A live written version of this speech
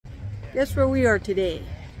Guess where we are today?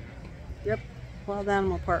 Yep, Wild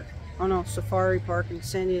Animal Park. Oh no, Safari Park in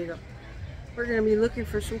San Diego. We're gonna be looking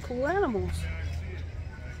for some cool animals.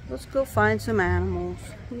 Let's go find some animals.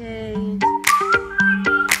 Yay!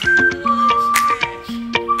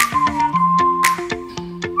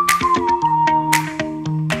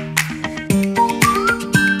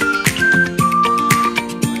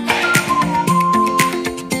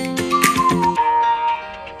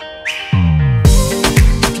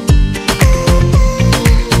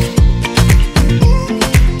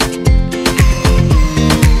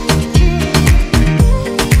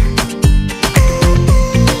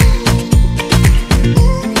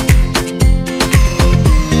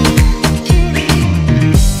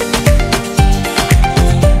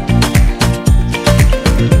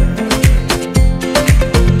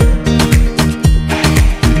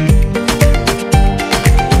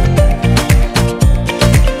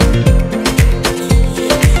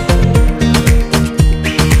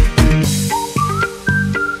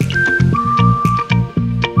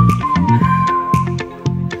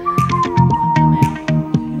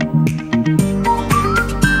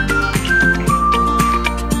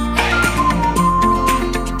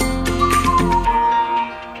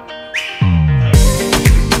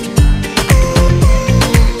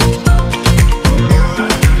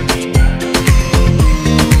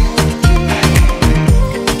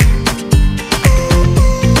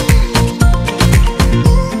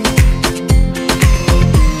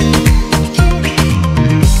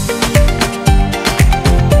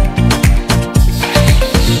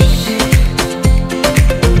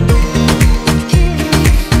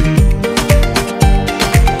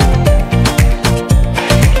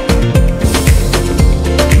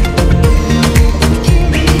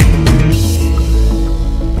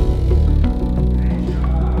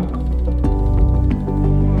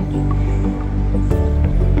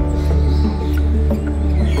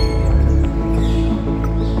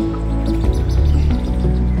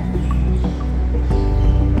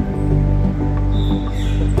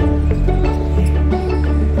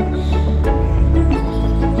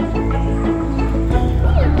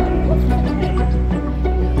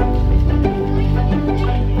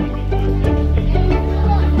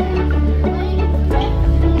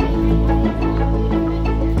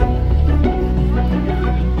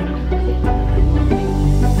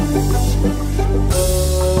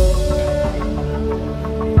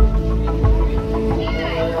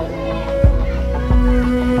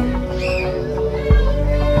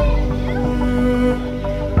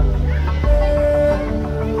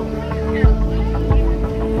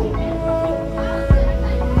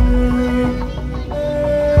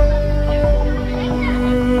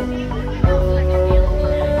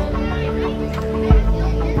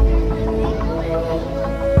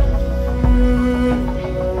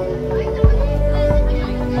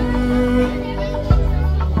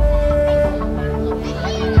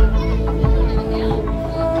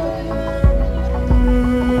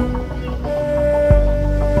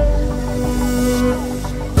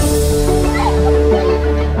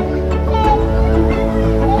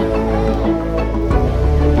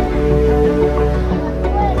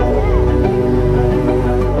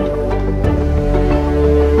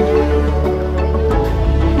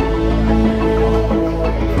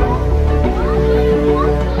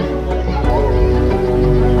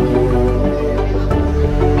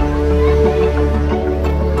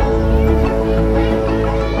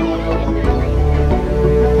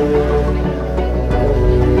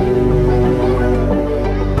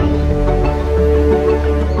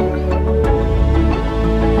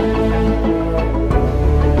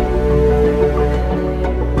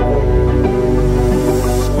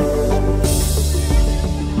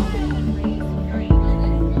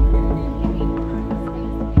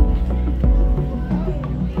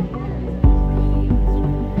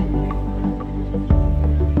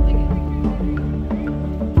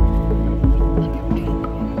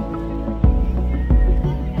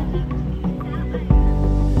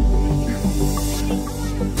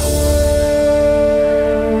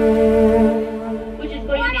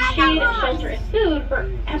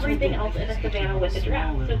 everything else in a savanna with a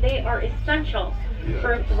giraffe. So they are essential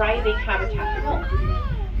for a thriving habitat for them.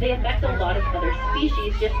 They affect a lot of other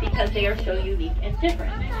species just because they are so unique and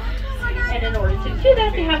different. And in order to do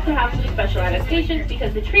that, they have to have some special adaptations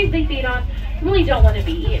because the trees they feed on really don't want to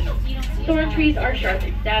be eaten. Thorn trees are sharp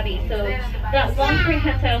and stabby, so that long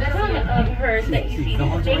prehensile tongue of hers that you see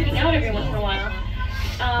snaking out every once in a while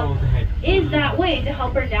is that way to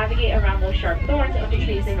help her navigate around those sharp thorns of the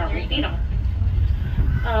trees they normally feed on.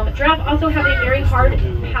 Giraffe also have a very hard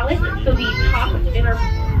palate, so the top inner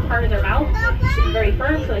part of their mouth is very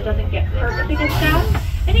firm, so it doesn't get hurt if it gets stabbed.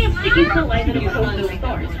 And they have sticky saliva to poke those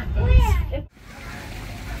thorns.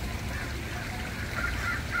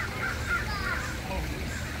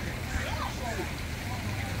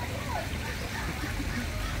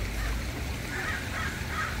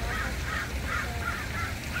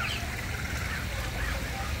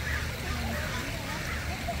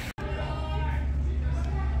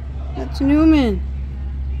 That's Newman.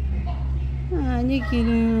 Ah, look at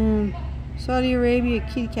him. Saudi Arabia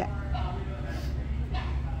kitty cat.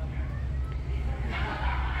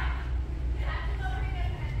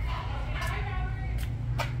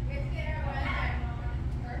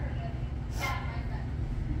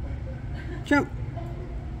 Jump.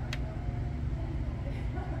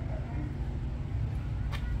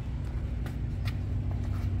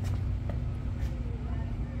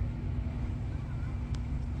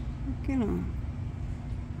 Look at him.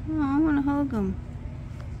 Oh, I want to hug him.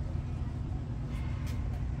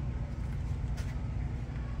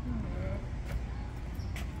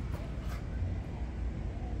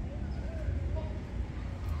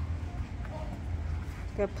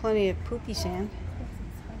 Got plenty of poopy sand.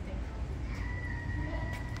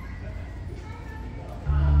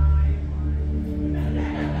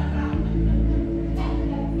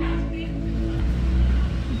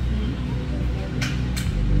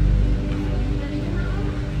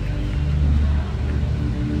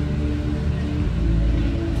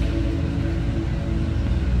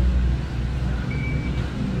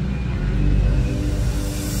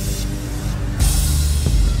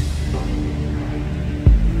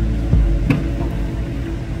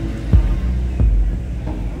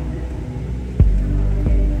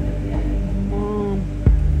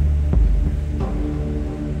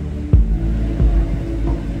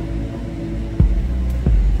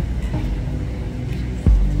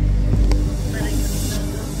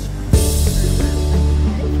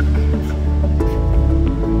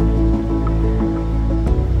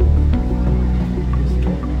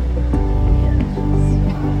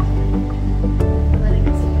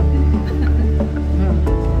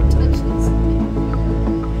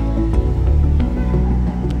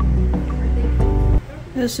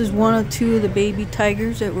 This is one of two of the baby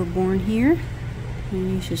tigers that were born here.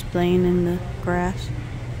 And he's just playing in the grass.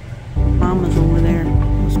 Mama's over there.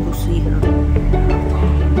 Let's go see her.